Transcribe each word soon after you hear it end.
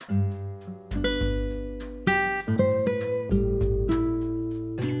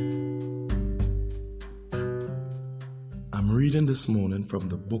reading this morning from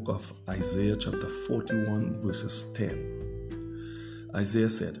the book of Isaiah chapter 41 verses 10. Isaiah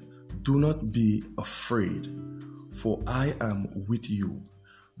said, "Do not be afraid, for I am with you.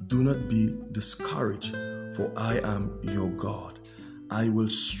 Do not be discouraged, for I am your God. I will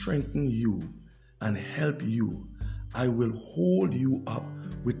strengthen you and help you. I will hold you up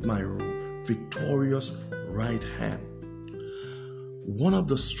with my victorious right hand." One of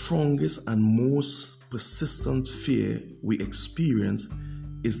the strongest and most persistent fear we experience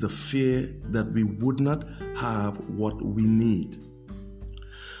is the fear that we would not have what we need.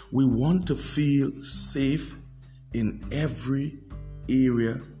 We want to feel safe in every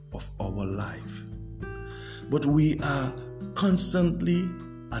area of our life, but we are constantly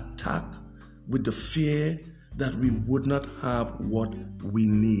attacked with the fear that we would not have what we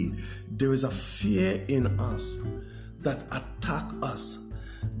need. There is a fear in us that attacks us,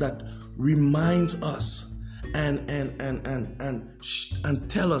 that reminds us and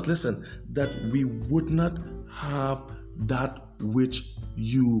tell us, listen, that we would not have that which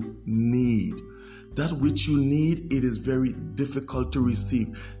you need. That which you need, it is very difficult to receive.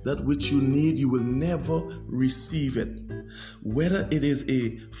 That which you need, you will never receive it. Whether it is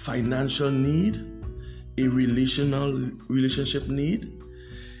a financial need, a relationship need,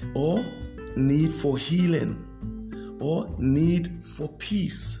 or need for healing, or need for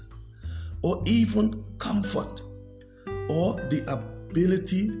peace, or even comfort, or the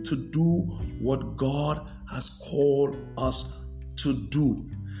ability to do what God has called us to do.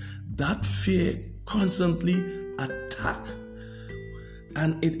 That fear constantly attack,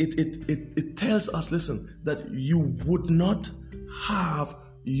 and it tells us, listen, that you would not have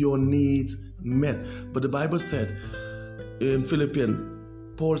your needs met. But the Bible said in Philippians,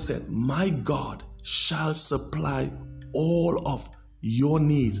 Paul said, "My God shall supply all of your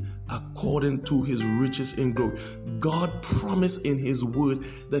needs according to his riches in glory." God promised in his word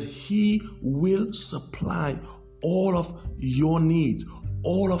that he will supply all of your needs,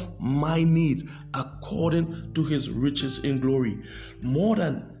 all of my needs, according to his riches in glory. More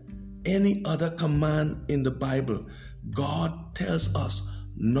than any other command in the Bible, God tells us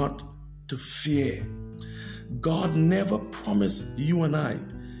not to fear. God never promised you and I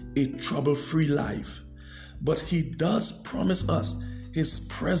a trouble-free life, but he does promise us his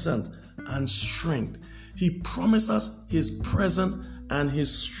presence and strength. He promised us his presence and his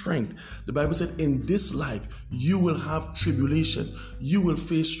strength. The Bible said, in this life, you will have tribulation. You will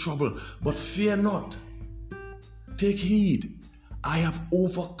face trouble, but fear not. Take heed. I have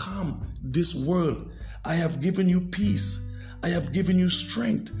overcome this world. I have given you peace. I have given you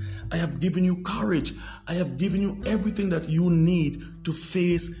strength. I have given you courage. I have given you everything that you need to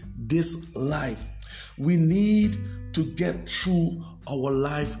face this life. We need to get through our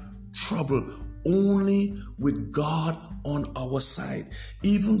life trouble only with God on our side.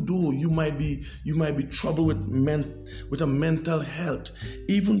 Even though you might be troubled with a mental health,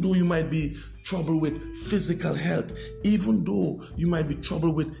 even though you might be troubled with physical health, even though you might be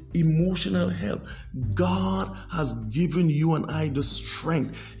troubled with emotional health, God has given you and I the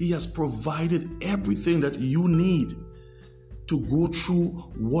strength. He has provided everything that you need to go through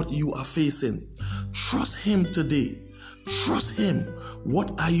what you are facing. Trust him today. Trust him.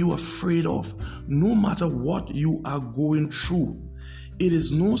 What are you afraid of? No matter what you are going through, it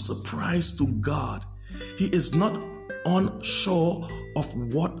is no surprise to God. He is not unsure of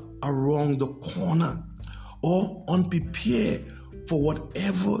what around the corner or unprepared for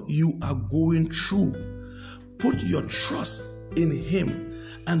whatever you are going through. Put your trust in him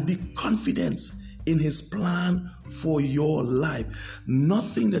and be confident in his plan for your life.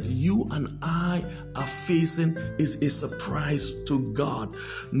 Nothing that you and I are facing is a surprise to God.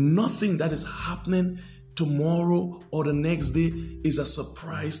 Nothing that is happening tomorrow or the next day is a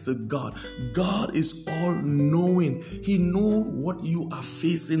surprise to God. God is all knowing. He knows what you are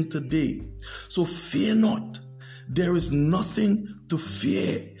facing today. So fear not. There is nothing to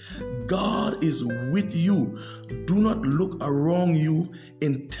fear. God is with you. Do not look around you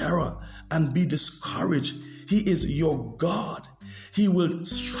in terror and be discouraged. He is your God. He will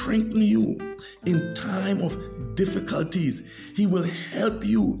strengthen you in time of difficulties. He will help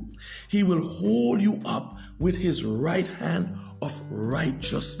you. He will hold you up with his right hand of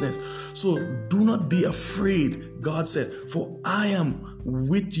righteousness. So do not be afraid, God said, for I am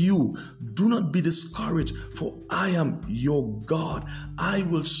with you. Do not be discouraged, for I am your God. I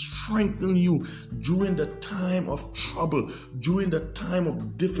will strengthen you during the time of trouble, during the time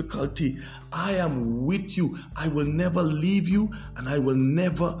of difficulty. I am with you. I will never leave you, and I will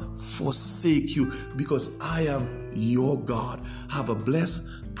never forsake you, because I am your God. Have a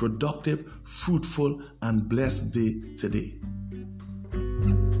blessed, productive, fruitful, and blessed day today.